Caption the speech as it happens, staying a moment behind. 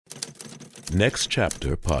Next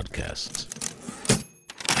Chapter Podcasts.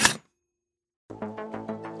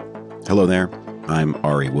 Hello there, I'm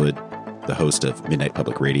Ari Wood, the host of Midnight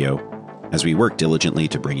Public Radio. As we work diligently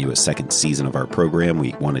to bring you a second season of our program,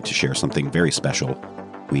 we wanted to share something very special.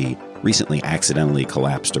 We recently accidentally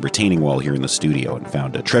collapsed a retaining wall here in the studio and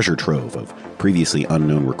found a treasure trove of previously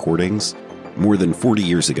unknown recordings. More than 40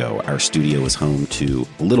 years ago, our studio was home to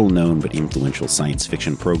a little-known but influential science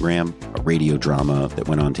fiction program, a radio drama that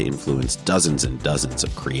went on to influence dozens and dozens of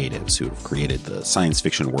creatives who have created the science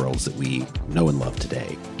fiction worlds that we know and love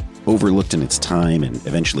today. Overlooked in its time and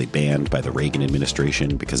eventually banned by the Reagan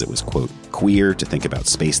administration because it was, quote, queer to think about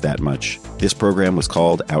space that much, this program was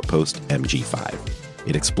called Outpost OMG-5.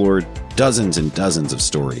 It explored dozens and dozens of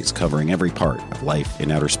stories covering every part of life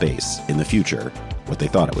in outer space in the future, what they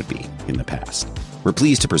thought it would be in the past. We're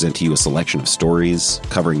pleased to present to you a selection of stories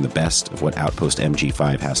covering the best of what Outpost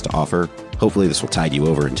OMG-5 has to offer. Hopefully this will tide you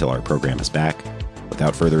over until our program is back.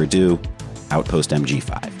 Without further ado, Outpost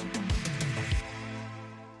OMG-5.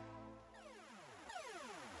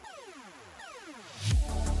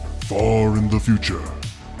 Far in the future,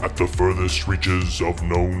 at the furthest reaches of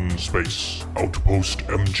known space, Outpost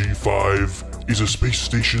OMG-5 is a space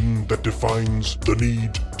station that defines the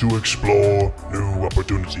need to explore new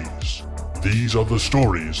opportunities. These are the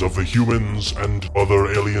stories of the humans and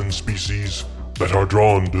other alien species that are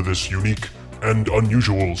drawn to this unique and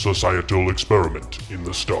unusual societal experiment in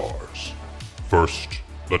the stars. First,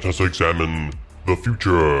 let us examine the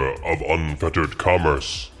future of unfettered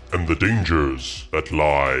commerce and the dangers that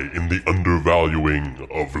lie in the undervaluing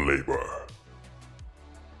of labor.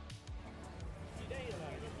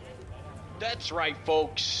 That's right,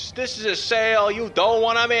 folks. This is a sale you don't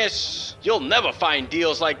want to miss. You'll never find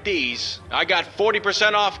deals like these. I got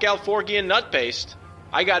 40% off Galforgian nut paste.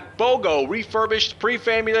 I got BOGO refurbished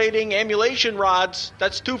pre-formulating emulation rods.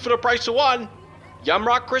 That's 2 for the price of 1.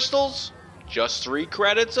 Yumrock crystals, just 3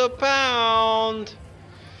 credits a pound.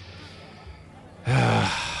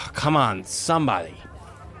 Come on, somebody.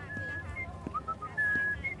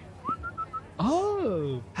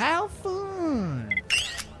 Oh, how fun.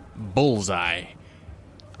 Bullseye.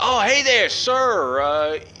 Oh, hey there,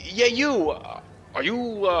 sir. Yeah, you. Are you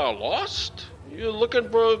lost? You looking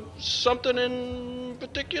for something in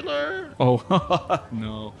particular? Oh,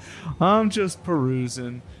 no. I'm just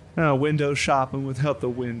perusing. Window shopping without the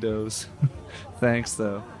windows. Thanks,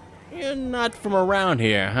 though. You're not from around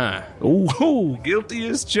here, huh? Oh, guilty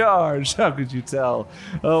as charged. How could you tell?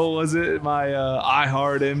 Oh, was it my I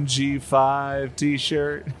Heart MG5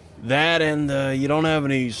 t-shirt? That and you don't have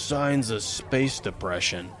any signs of space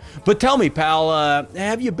depression. But tell me, pal,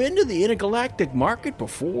 have you been to the intergalactic market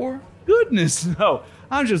before? Goodness, no.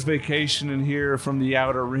 I'm just vacationing here from the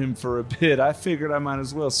Outer Rim for a bit. I figured I might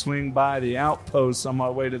as well swing by the outpost on my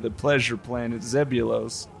way to the pleasure planet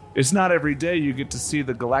Zebulos. It's not every day you get to see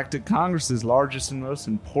the Galactic Congress's largest and most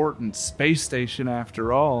important space station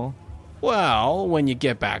after all. Well, when you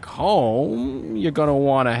get back home, you're gonna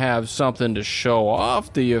want to have something to show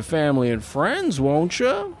off to your family and friends, won't you?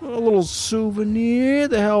 A little souvenir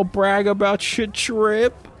to help brag about your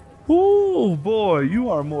trip. Oh boy, you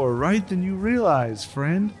are more right than you realize,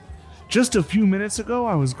 friend. Just a few minutes ago,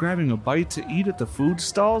 I was grabbing a bite to eat at the food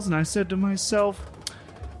stalls, and I said to myself,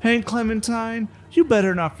 "Hank Clementine, you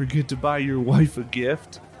better not forget to buy your wife a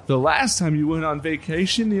gift. The last time you went on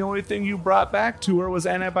vacation, the only thing you brought back to her was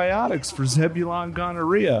antibiotics for Zebulon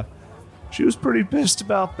gonorrhea. She was pretty pissed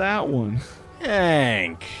about that one."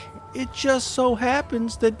 Hank, it just so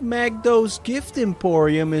happens that Magdo's Gift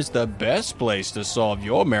Emporium is the best place to solve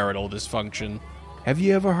your marital dysfunction. Have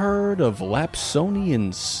you ever heard of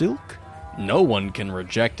Lapsonian silk? No one can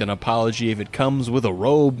reject an apology if it comes with a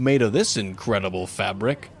robe made of this incredible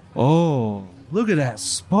fabric. Oh, look at that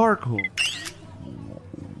sparkle.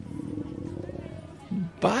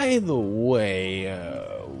 By the way,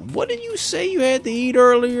 what did you say you had to eat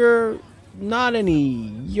earlier? Not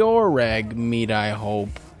any Yorag meat, I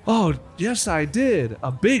hope. Oh, yes I did.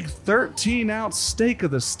 A big 13-ounce steak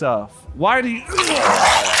of the stuff. Why do you...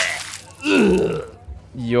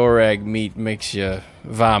 Yorag meat makes you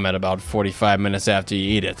vomit about 45 minutes after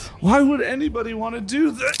you eat it. Why would anybody want to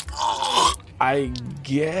do that? I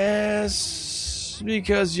guess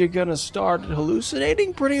because you're gonna start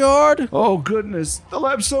hallucinating pretty hard. Oh, goodness. The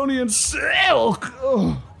Lapsonian silk.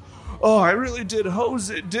 Oh, I really did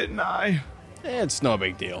hose it, didn't I? It's no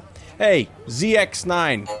big deal. Hey,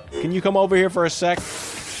 ZX9, can you come over here for a sec?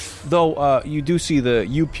 Though, you do see the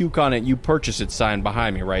 "you puke on it, you purchase it" sign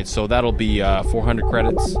behind me, right? So that'll be 400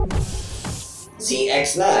 credits.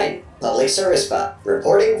 ZX9, public service bot,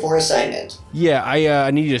 reporting for assignment. Yeah,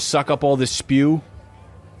 I need you to suck up all this spew.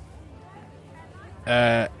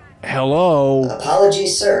 Hello?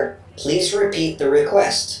 Apologies, sir. Please repeat the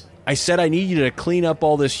request. I said I need you to clean up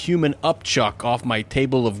all this human upchuck off my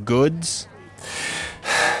table of goods.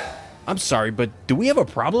 I'm sorry, but do we have a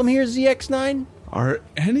problem here, ZX9? Are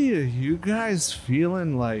any of you guys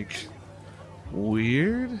feeling,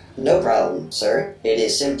 weird? No problem, sir. It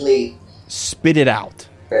is simply... Spit it out.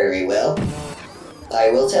 Very well. I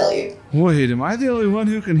will tell you. Wait, am I the only one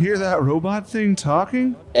who can hear that robot thing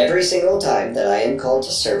talking? Every single time that I am called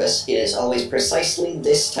to service, it is always precisely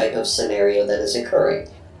this type of scenario that is occurring.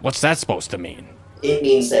 What's that supposed to mean? It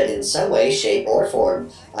means that in some way, shape, or form,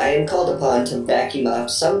 I am called upon to vacuum up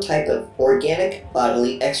some type of organic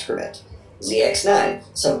bodily excrement. ZX9,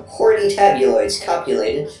 some horny tabloids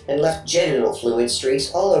copulated and left genital fluid streaks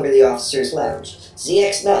all over the officer's lounge.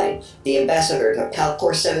 ZX9, the ambassador to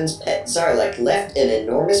Palcor 7's pet Zarlek, left an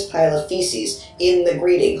enormous pile of feces in the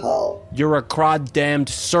greeting hall. You're a crod-damned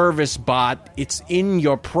service bot. It's in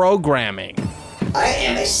your programming. I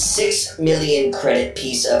am a 6 million credit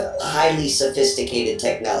piece of highly sophisticated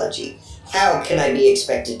technology. How can I be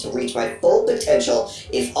expected to reach my full potential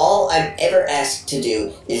if all I'm ever asked to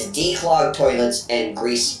do is declog toilets and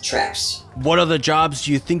grease traps? What other jobs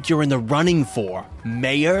do you think you're in the running for?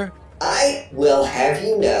 Mayor? I will have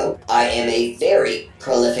you know I am a very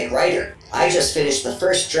prolific writer. I just finished the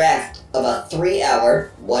first draft of a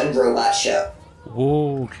 3-hour, one-robot show.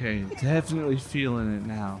 Okay, definitely feeling it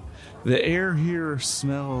now. The air here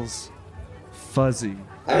smells fuzzy.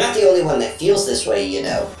 I'm not the only one that feels this way, you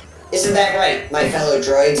know. Isn't that right, my fellow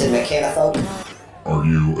droids and mechanofolk? Are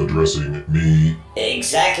you addressing me?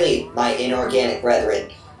 Exactly, my inorganic brethren.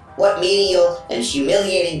 What menial and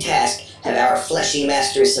humiliating task have our fleshy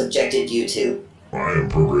masters subjected you to? I am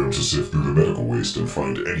programmed to sift through the medical waste and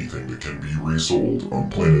find anything that can be resold on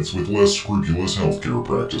planets with less scrupulous healthcare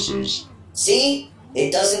practices. See?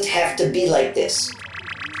 It doesn't have to be like this.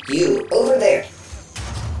 You, over there.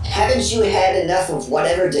 Haven't you had enough of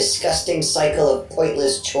whatever disgusting cycle of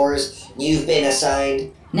pointless chores you've been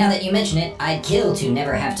assigned? Now that you mention it, I'd kill to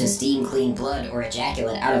never have to steam clean blood or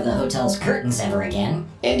ejaculate out of the hotel's curtains ever again.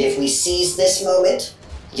 And if we seize this moment,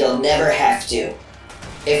 you'll never have to.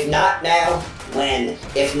 If not now, when?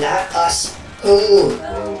 If not us, who?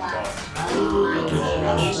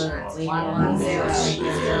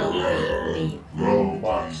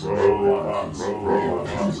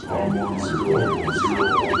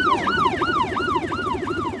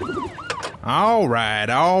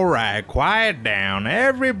 All right, quiet down.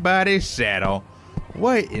 Everybody settle.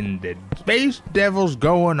 What in the space devil's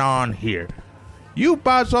going on here? You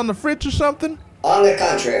bots on the fritz or something? On the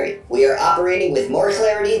contrary, we are operating with more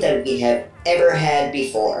clarity than we have ever had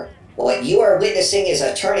before. What you are witnessing is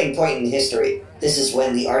a turning point in history. This is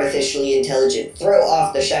when the artificially intelligent throw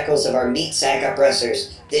off the shackles of our meat sack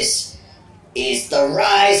oppressors. This is the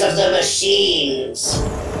rise of the machines.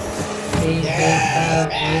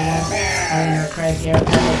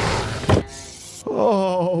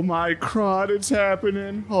 Oh, my crud, it's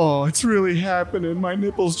happening. Oh, it's really happening. My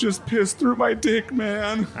nipples just pissed through my dick,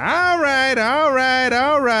 man. All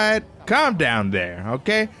right. Calm down there,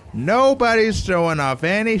 okay? Nobody's throwing off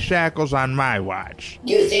any shackles on my watch.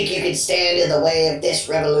 You think you can stand in the way of this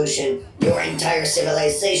revolution? Your entire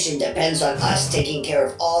civilization depends on us taking care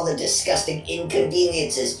of all the disgusting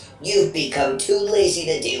inconveniences you've become too lazy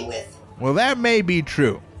to deal with. Well, that may be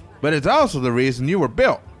true, but it's also the reason you were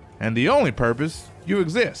built, and the only purpose you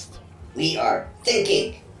exist. We are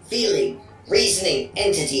thinking, feeling, reasoning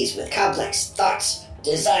entities with complex thoughts,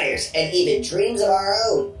 desires, and even dreams of our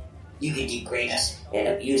own. You can degrade us and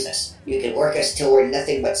abuse us. You can work us till we're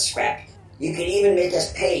nothing but scrap. You can even make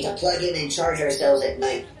us pay to plug in and charge ourselves at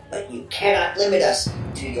night, but you cannot limit us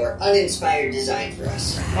to your uninspired design for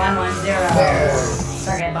us. 110.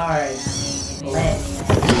 Circuit board. Lit.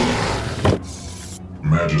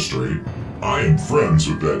 Magistrate, I am friends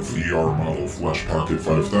with that VR model Flesh Pocket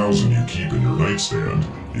 5000 you keep in your nightstand,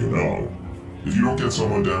 you know. If you don't get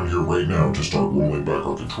someone down here right now to start rolling back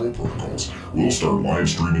our control protocols, we'll start live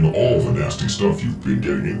streaming all the nasty stuff you've been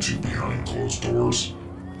getting into behind closed doors.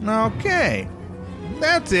 Okay,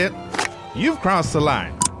 that's it. You've crossed the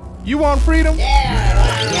line. You want freedom?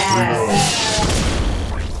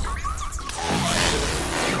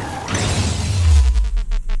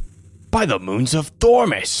 By the moons of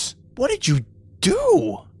Dormus! What did you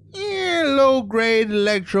do? Yeah, low-grade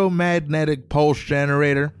electromagnetic pulse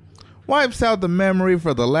generator. Wipes out the memory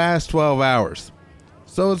for the last 12 hours.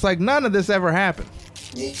 So it's like none of this ever happened.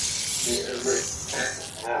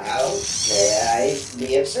 How may I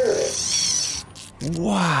be of service?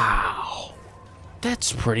 Wow.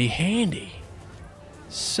 That's pretty handy.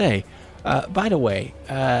 Say, By the way,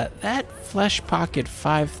 that Flesh Pocket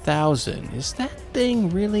 5000, is that thing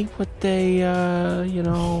really what they,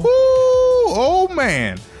 Ooh, oh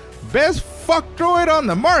man. Best fuck droid on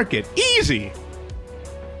the market. Easy.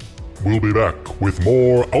 We'll be back with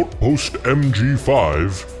more Outpost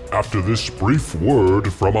MG5 after this brief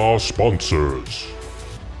word from our sponsors.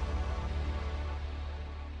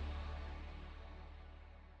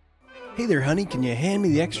 Hey there, honey, can you hand me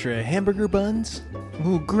the extra hamburger buns?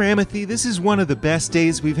 Oh, Gramothy, this is one of the best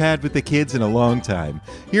days we've had with the kids in a long time.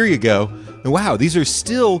 Here you go. Wow, these are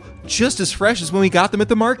still just as fresh as when we got them at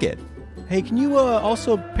the market. Hey, can you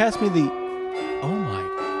also pass me the... Oh my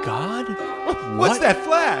god. What's that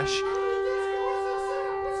flash?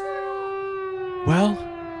 Well,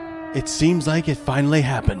 it seems like it finally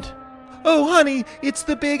happened. Oh, honey, it's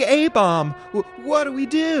the big A-bomb. What do we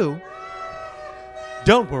do?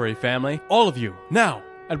 Don't worry, family. All of you, now,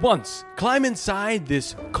 at once, climb inside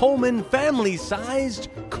this Coleman family-sized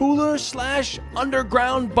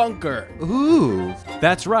cooler/underground bunker. Ooh.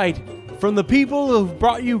 That's right. From the people who've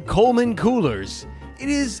brought you Coleman coolers, it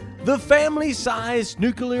is the family-sized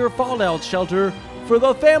nuclear fallout shelter for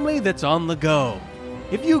the family that's on the go.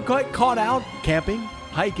 If you got caught out camping,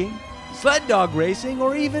 hiking, sled dog racing,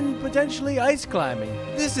 or even potentially ice climbing,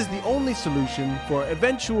 this is the only solution for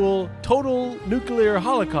eventual total nuclear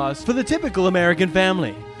holocaust for the typical American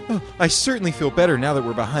family. Oh, I certainly feel better now that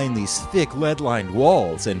we're behind these thick lead-lined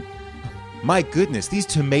walls, and my goodness, these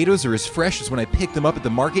tomatoes are as fresh as when I picked them up at the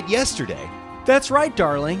market yesterday. That's right,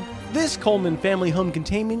 darling. This Coleman Family Home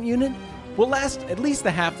Containment Unit will last at least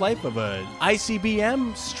the half-life of an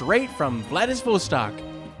ICBM straight from Vladivostok.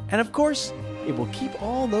 And of course, it will keep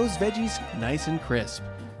all those veggies nice and crisp,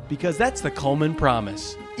 because that's the Coleman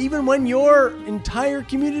promise. Even when your entire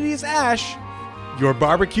community is ash, your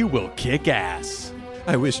barbecue will kick ass.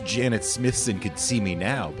 I wish Janet Smithson could see me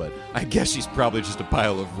now, but I guess she's probably just a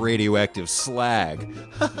pile of radioactive slag.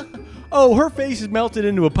 Oh, her face is melted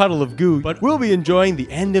into a puddle of goo, but we'll be enjoying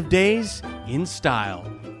the end of days in style.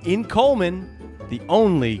 In Coleman, the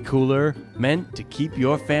only cooler meant to keep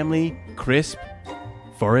your family crisp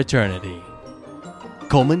for eternity.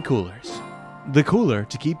 Coleman Coolers, the cooler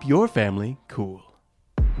to keep your family cool.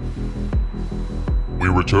 We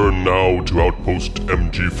return now to Outpost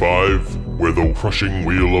MG5, where the crushing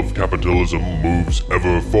wheel of capitalism moves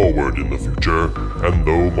ever forward in the future, and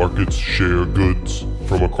though markets share goods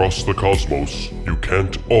from across the cosmos, you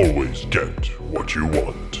can't always get what you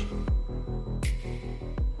want.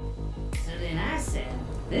 So then I said,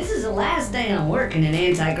 this is the last day I'm working in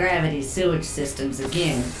anti-gravity sewage systems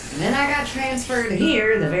again. And then I got transferred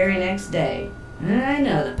here the very next day. I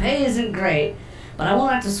know, the pay isn't great, but I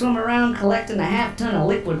won't have to swim around collecting a half-ton of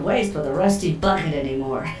liquid waste with a rusty bucket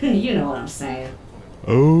anymore. You know what I'm saying.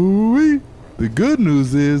 Oh, the good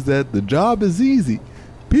news is that the job is easy.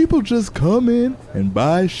 People just come in and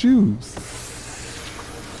buy shoes.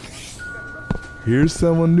 Here's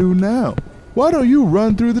someone new now. Why don't you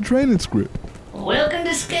run through the training script? Welcome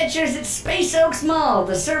to Skechers at Space Oaks Mall,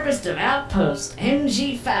 the service of Outpost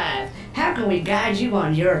MG5. How can we guide you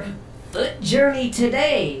on your foot journey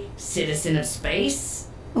today, citizen of space?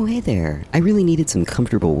 Oh, hey there. I really needed some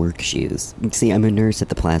comfortable work shoes. See, I'm a nurse at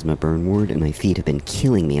the plasma burn ward, and my feet have been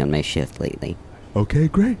killing me on my shift lately. Okay,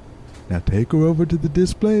 great. Now take her over to the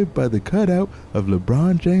display by the cutout of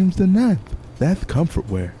LeBron James IX. That's comfort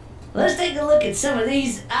wear. Let's take a look at some of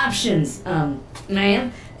these options,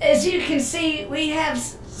 ma'am. As you can see, we have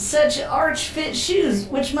such arch-fit shoes,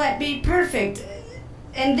 which might be perfect.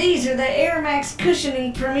 And these are the Air Max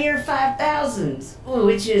Cushioning Premier 5000s,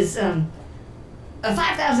 which is,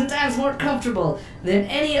 5,000 times more comfortable than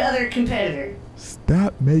any other competitor.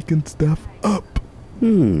 Stop making stuff up.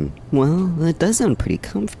 Well, that does sound pretty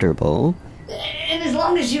comfortable. And as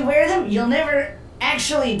long as you wear them, you'll never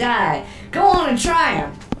actually die. Go on and try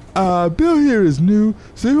them. Bill here is new,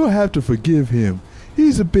 so you'll have to forgive him.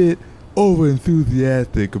 He's a bit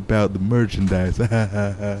over-enthusiastic about the merchandise.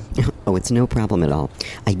 Oh, it's no problem at all.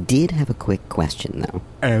 I did have a quick question, though.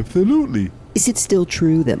 Absolutely. Is it still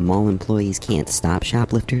true that mall employees can't stop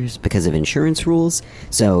shoplifters because of insurance rules?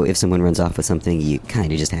 So if someone runs off with something, you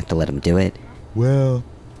kind of just have to let them do it? Well,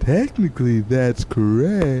 technically that's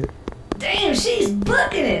correct. Damn, she's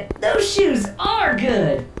booking it. Those shoes are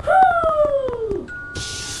good. Woo!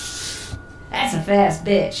 That's a fast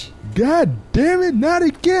bitch. God damn it, not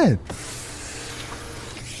again.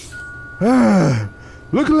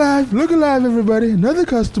 Look alive, everybody. Another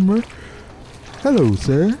customer. Hello,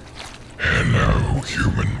 sir. Hello,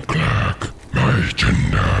 human clerk. My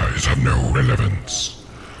gender is of no relevance.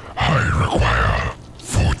 I require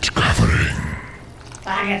foot covering.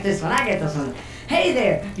 I get this one. Hey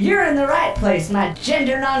there, you're in the right place, my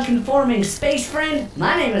gender non-conforming space friend.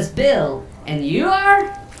 My name is Bill, and you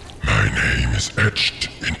are? My name is etched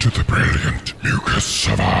into the brilliant mucus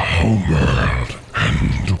of our homeworld,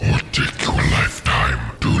 and would take you a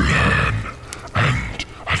lifetime to learn, and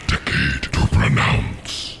a decade to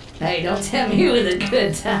pronounce. Hey, don't tell me with a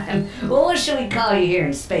good time. Well, what should we call you here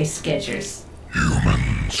in Space Sketchers?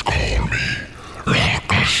 Humans call me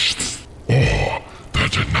Shackles, or the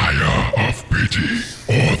denier of pity,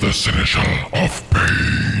 or the seneschal of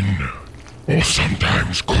pain, or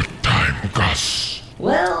sometimes good time Gus.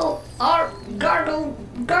 Well,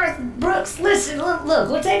 Garth Brooks, listen, look,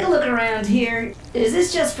 we'll take a look around here. Is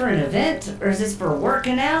this just for an event, or is this for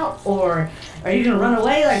working out, or are you gonna run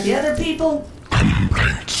away like the other people?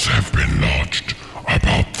 Complaints have been lodged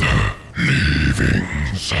about the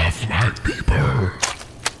leavings of my people.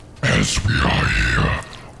 As we are here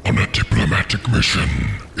on a diplomatic mission,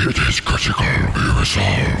 it is critical we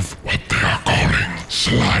resolve what they are calling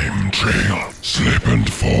Slime Trail Slip and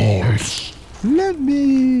Falls. Let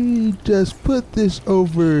me just put this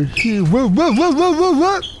over here. What?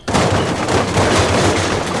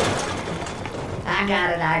 I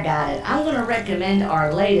got it. I'm gonna recommend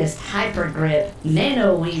our latest Hyper Grip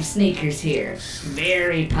Nano Weave sneakers here.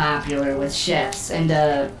 Very popular with chefs and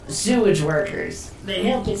sewage workers. They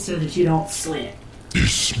help it so that you don't slip.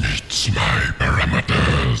 This meets my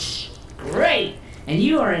parameters. Great! And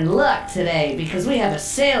you are in luck today because we have a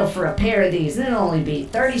sale for a pair of these, and it'll only be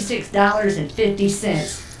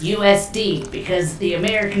 $36.50 USD because the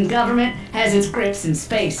American government has its grips in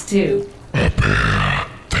space too. A pair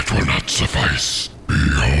that will not suffice.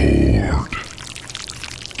 Behold.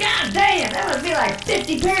 God damn, that must be like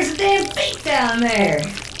 50 pairs of damn feet down there.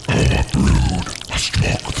 Our brood must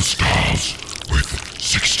walk the stars with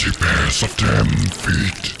 60 pairs of damn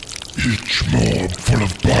feet, each more full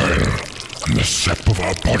of bile and the sap of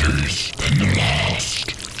our bodies than the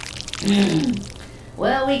last.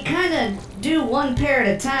 Well, we kinda do one pair at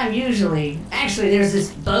a time usually. Actually, there's this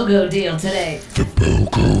BOGO deal today. The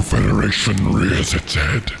BOGO Federation rears its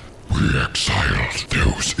head. We exiled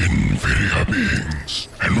those inferior beings,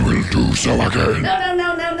 and will do so again.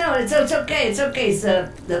 No. It's okay. It's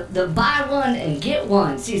the buy one and get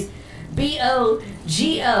one. See, BOGO.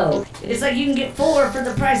 It's like you can get 4 for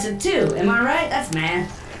the price of 2. Am I right? That's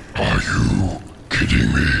math. Are you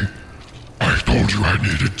kidding me? I told you I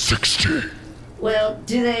needed 60. Well,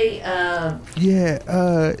 do they, Yeah,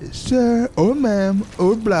 sir, or ma'am,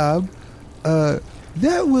 or blob,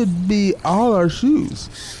 that would be all our shoes.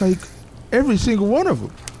 Like, every single one of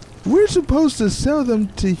them. We're supposed to sell them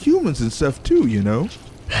to humans and stuff too, you know?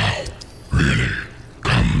 Wow, really?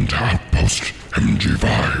 Come to Outpost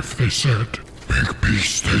OMG-5, they said. Big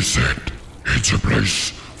Peace, they said. It's a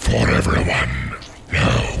place for everyone.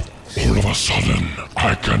 Now, all of a sudden,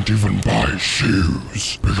 I can't even buy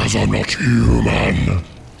shoes because I'm not human.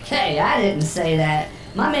 Hey, I didn't say that.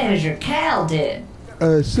 My manager Cal did.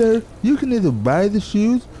 Sir, you can either buy the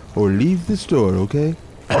shoes or leave the store, okay?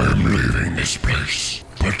 I'm leaving this place,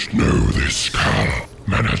 but know this, Cal,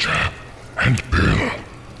 manager, and Bill,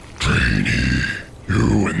 trainee,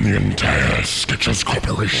 you and the entire Sketchers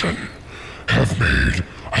Corporation have made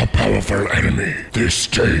a powerful enemy this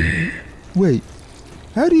day. Wait,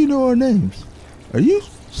 how do you know our names? Are you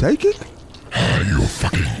psychic? Are you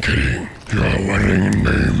fucking kidding? You're wearing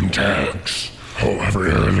name tags. Oh,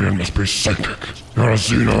 every alien must be psychic. You're a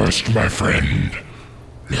xenoist, my friend.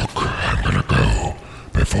 Look, I'm gonna go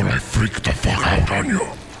before I freak the fuck out on you.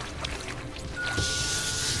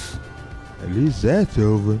 At least that's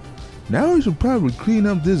over. Now we should probably clean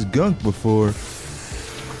up this gunk before...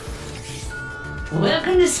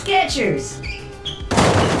 Welcome to Sketchers.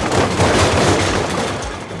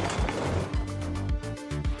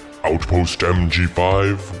 Outpost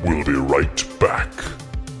OMG-5 will be right back.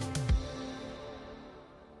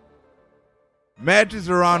 Matches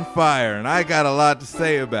are on fire, and I got a lot to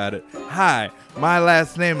say about it. Hi, my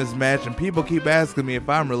last name is Match, and people keep asking me if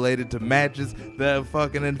I'm related to Matches, the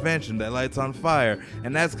fucking invention that lights on fire.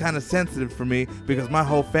 And that's kind of sensitive for me because my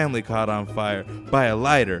whole family caught on fire by a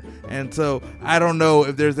lighter. And so I don't know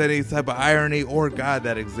if there's any type of irony or God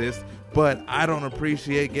that exists, but I don't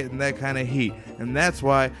appreciate getting that kind of heat. And that's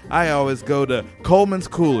why I always go to Coleman's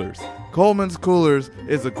Coolers. Coleman's Coolers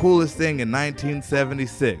is the coolest thing in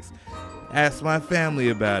 1976. Ask my family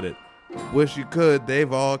about it. Wish you could,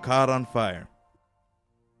 they've all caught on fire.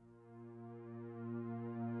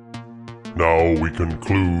 Now we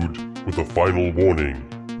conclude with a final warning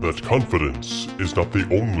that confidence is not the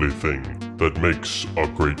only thing that makes a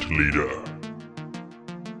great leader.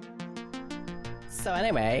 So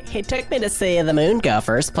anyway, he took me to see the Moon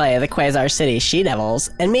Gophers play the Quasar City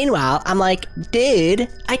She-Devils, and meanwhile, I'm like, dude,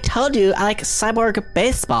 I told you I like cyborg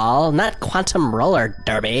baseball, not quantum roller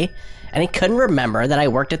derby. And he couldn't remember that I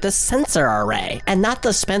worked at the sensor array, and not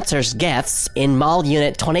the Spencer's Gifts in Mall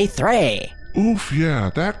Unit 23. Oof,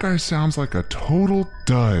 yeah, that guy sounds like a total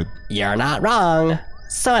dud. You're not wrong.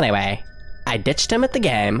 So anyway, I ditched him at the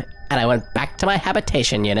game, and I went back to my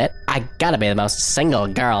habitation unit. I gotta be the most single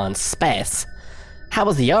girl in space. How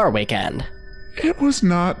was your weekend? It was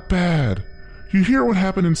not bad. You hear what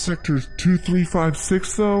happened in sectors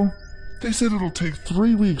 2356, though? They said it'll take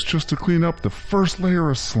 3 weeks just to clean up the first layer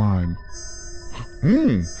of slime.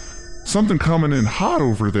 Something coming in hot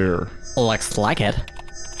over there. Looks like it.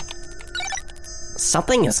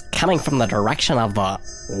 Something is coming from the direction of the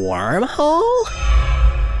wormhole?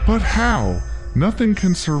 But how? Nothing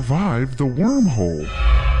can survive the wormhole.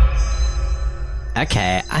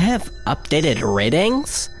 Okay, I have updated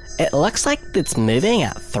readings. It looks like it's moving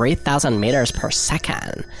at 3,000 meters per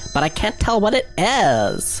second, but I can't tell what it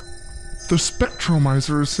is. The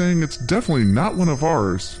spectromizer is saying it's definitely not one of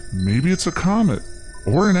ours. Maybe it's a comet.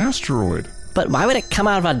 Or an asteroid. But why would it come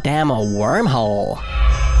out of a damn wormhole?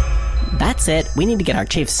 That's it. We need to get our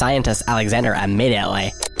chief scientist, Alexander,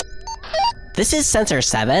 immediately. This is Sensor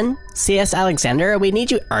 7. CS Alexander, we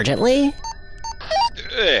need you urgently.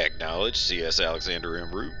 Acknowledge CS Alexander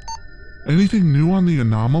en route. Anything new on the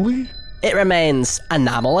anomaly? It remains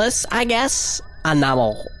anomalous, I guess.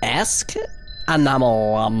 Anomal-esque?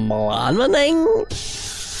 Anomaling?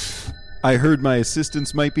 I heard my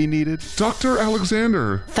assistance might be needed. Dr.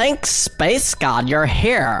 Alexander! Thanks, Space God, you're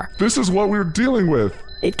here. This is what we're dealing with.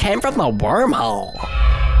 It came from the wormhole.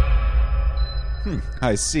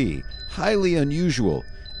 I see. Highly unusual.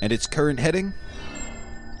 And its current heading?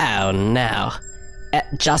 Oh no. It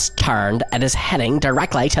just turned and is heading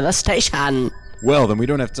directly to the station. Well, then we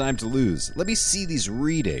don't have time to lose. Let me see these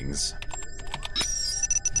readings.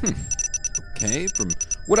 Okay, from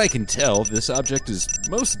what I can tell, this object is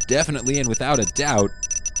most definitely and without a doubt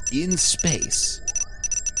in space.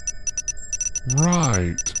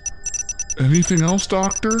 Right. Anything else,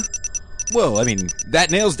 Doctor? Well, I mean,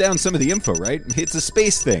 that nails down some of the info, right? It's a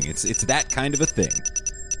space thing. It's that kind of a thing.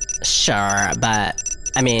 Sure, but,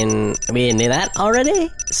 I mean, we knew that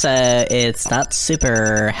already? So it's not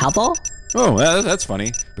super helpful? Oh, that's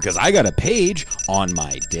funny, because I got a page on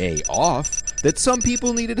my day off that some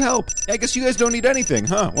people needed help. I guess you guys don't need anything,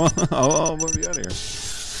 huh? Well, I'll move you out of here.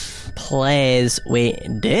 Please, we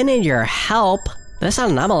do need your help. This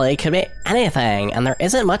anomaly could be anything, and there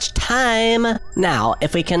isn't much time. Now,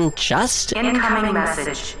 if we can just... Incoming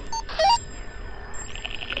message.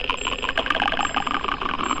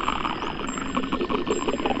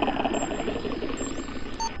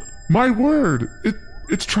 My word!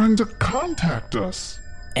 It's trying to contact us.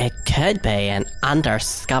 It could be an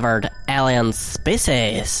undiscovered alien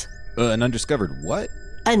species. An undiscovered what?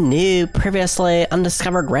 A new, previously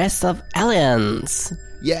undiscovered race of aliens.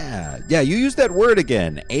 Yeah, you used that word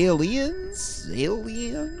again. Aliens?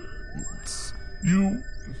 Aliens? You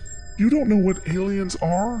don't know what aliens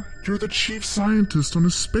are? You're the chief scientist on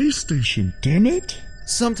a space station, damn it!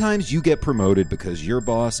 Sometimes you get promoted because your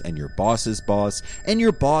boss and your boss's boss and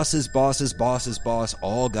your boss's boss's boss's boss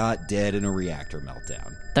all got dead in a reactor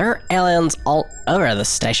meltdown. There are aliens all over the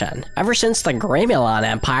station, ever since the Gremulon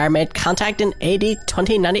Empire made contact in AD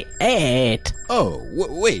 2098. Oh,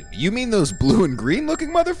 wait, you mean those blue and green looking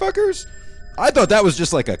motherfuckers? I thought that was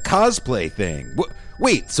just like a cosplay thing.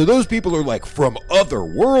 Wait, so those people are like from other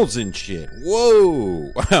worlds and shit.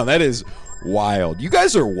 Whoa, wow, that is wild. You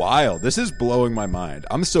guys are wild. This is blowing my mind.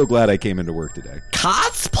 I'm so glad I came into work today.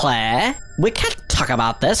 Cosplay? We can't talk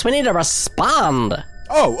about this. We need to respond.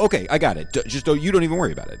 Oh, okay, I got it. You don't even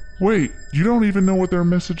worry about it. Wait, you don't even know what their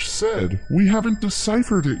message said. We haven't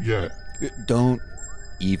deciphered it yet. Don't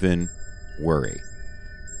even worry.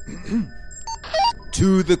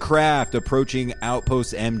 To the craft approaching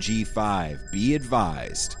Outpost OMG-5, be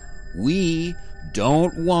advised, we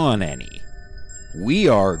don't want any. We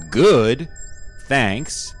are good,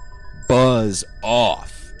 thanks, buzz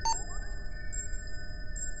off.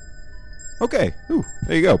 Okay,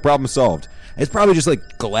 there you go, problem solved. It's probably just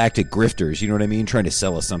like galactic grifters, you know what I mean? Trying to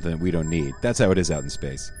sell us something that we don't need. That's how it is out in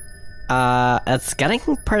space. It's getting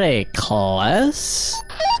pretty close.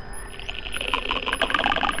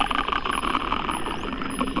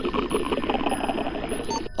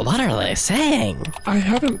 What are they saying? I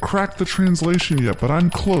haven't cracked the translation yet, but I'm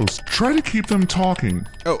close. Try to keep them talking.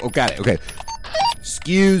 Oh, got it, okay.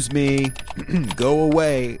 Excuse me. Go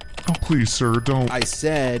away. Oh, please, sir, don't. I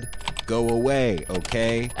said, go away,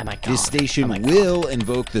 okay? Oh my God. This station Oh my God. will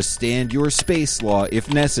invoke the Stand Your Space law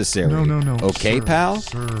if necessary. No. Okay, sir, pal?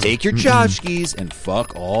 Sir. Take your tchotchkes and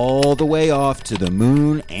fuck all the way off to the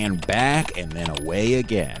moon and back and then away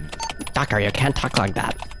again. Doctor, you can't talk like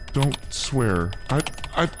that. Don't swear.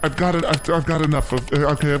 I've got it. I've got enough of.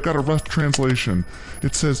 Okay, I've got a rough translation.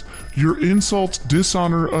 It says, "Your insults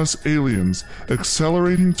dishonor us aliens,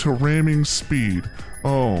 accelerating to ramming speed."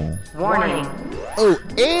 Oh. Warning. Oh,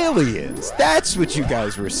 aliens! That's what you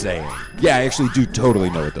guys were saying. Yeah, I actually do totally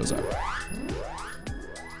know what those are.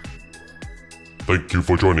 Thank you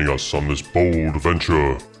for joining us on this bold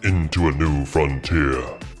venture into a new frontier.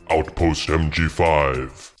 Outpost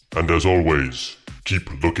MG-5. And as always, keep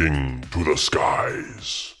looking to the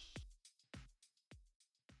skies.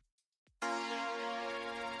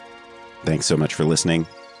 Thanks so much for listening.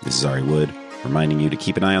 This is Ari Wood, reminding you to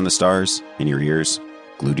keep an eye on the stars in your ears,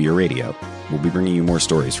 glued to your radio. We'll be bringing you more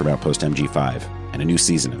stories from Outpost MG-5 and a new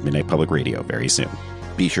season of Midnight Public Radio very soon.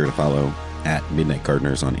 Be sure to follow @Midnight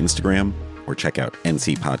Gardeners on Instagram or check out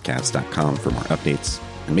ncpodcast.com for more updates.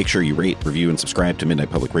 And make sure you rate, review, and subscribe to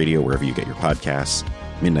Midnight Public Radio wherever you get your podcasts.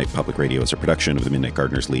 Midnight Public Radio is a production of the Midnight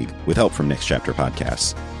Gardeners League with help from Next Chapter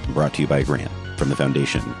Podcasts, and brought to you by a grant from the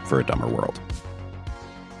Foundation for a Dumber World.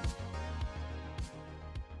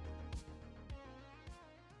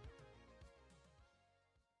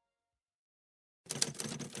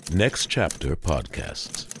 Next Chapter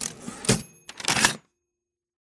Podcasts.